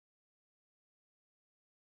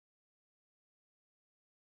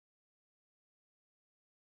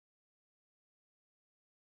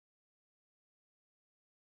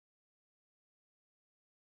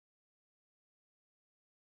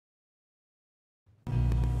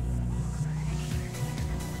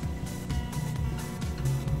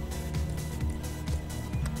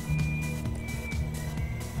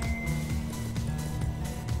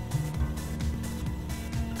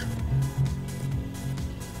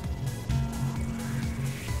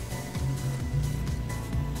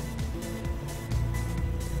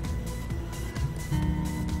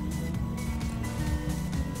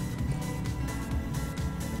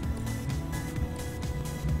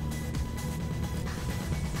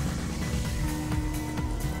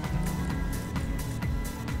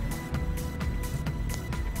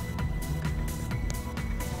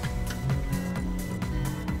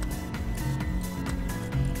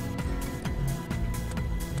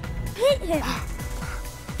hit him.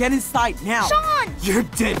 Get inside now. Sean! You're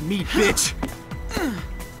dead meat, bitch.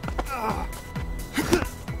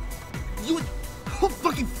 You and the whole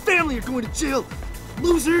fucking family are going to jail,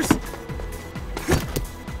 losers.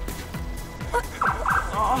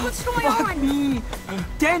 What's going Fuck on? me.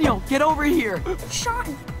 Daniel, get over here.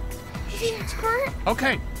 Sean, he's hurt.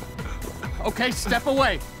 Okay. Okay, step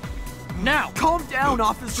away. Now! Calm down,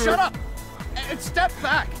 officer. Shut up! And step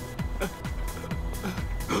back!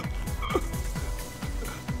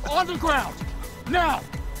 On the ground! Now!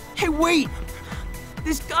 Hey, wait.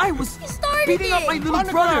 This guy was He started beating up it. my little On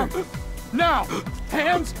the brother. ground! Now!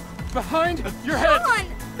 Hands behind your head! Sean!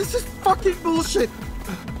 This is fucking bullshit.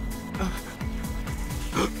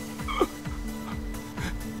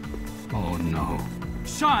 Oh no.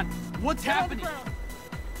 Sean, what's happening?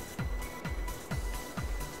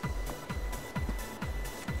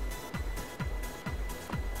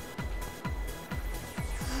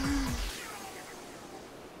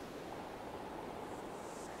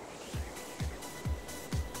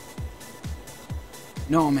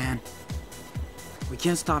 No, man. We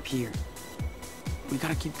can't stop here. We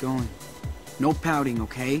gotta keep going. No pouting,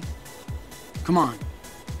 okay? Come on.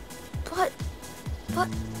 But,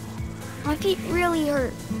 my feet really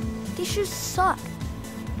hurt. These shoes suck.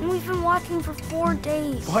 And we've been walking for 4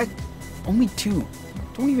 days. What? Only 2.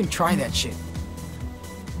 Don't even try that shit.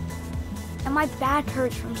 And my back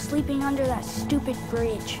hurts from sleeping under that stupid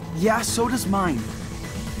bridge. Yeah, so does mine.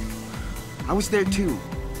 I was there too.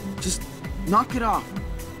 Just knock it off.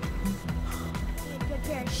 Need a good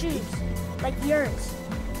pair of shoes, like yours.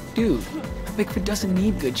 Dude, a Bigfoot doesn't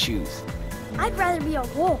need good shoes. I'd rather be a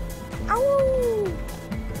wolf. Ow!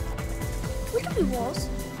 We could be wolves.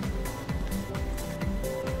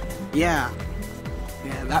 Yeah.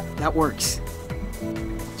 Yeah, that works.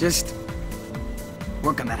 Just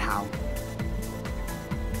work on that howl.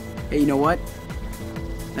 Hey, you know what?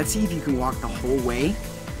 Let's see if you can walk the whole way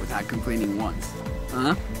without complaining once.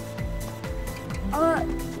 Huh?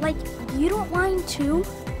 Like, you don't whine too?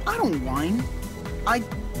 I don't whine. I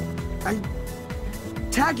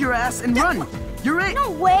tag your ass and run. You're it. No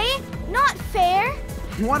way! Not fair!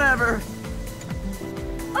 Whatever.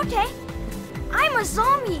 Okay. I'm a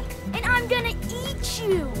zombie, and I'm gonna eat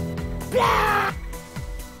you! Blah!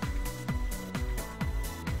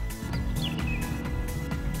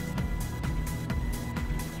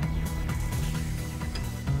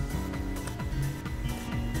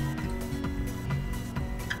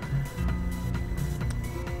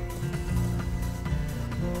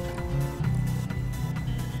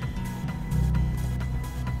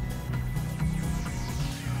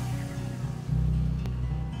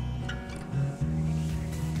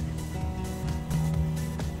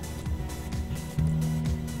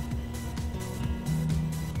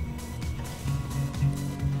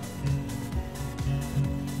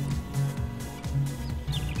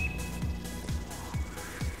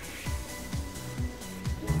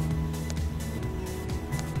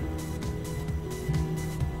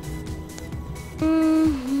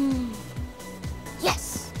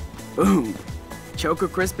 Yes! Boom. Choco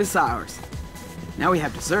Crisp is ours. Now we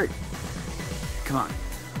have dessert. Come on.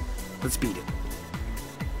 Let's beat it.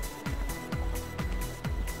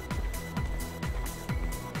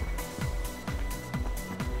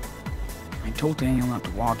 I told Daniel not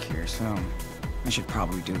to walk here, so I should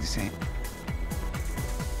probably do the same.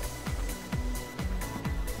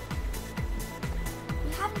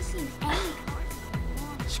 We haven't seen any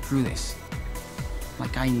cars. Screw this.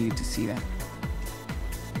 Like I needed to see that.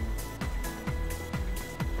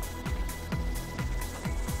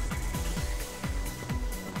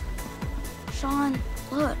 Sean,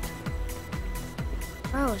 look.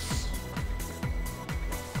 Gross.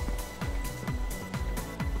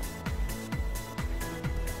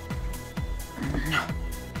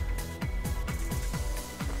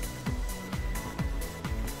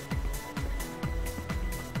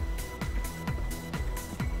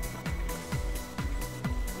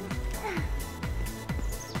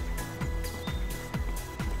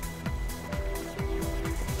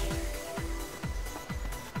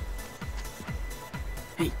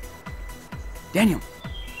 Hey, Daniel,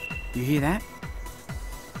 you hear that?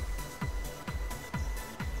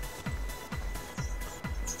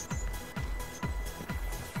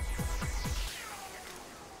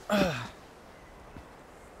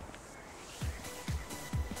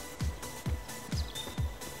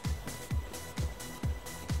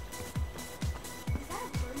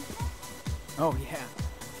 Oh, yeah.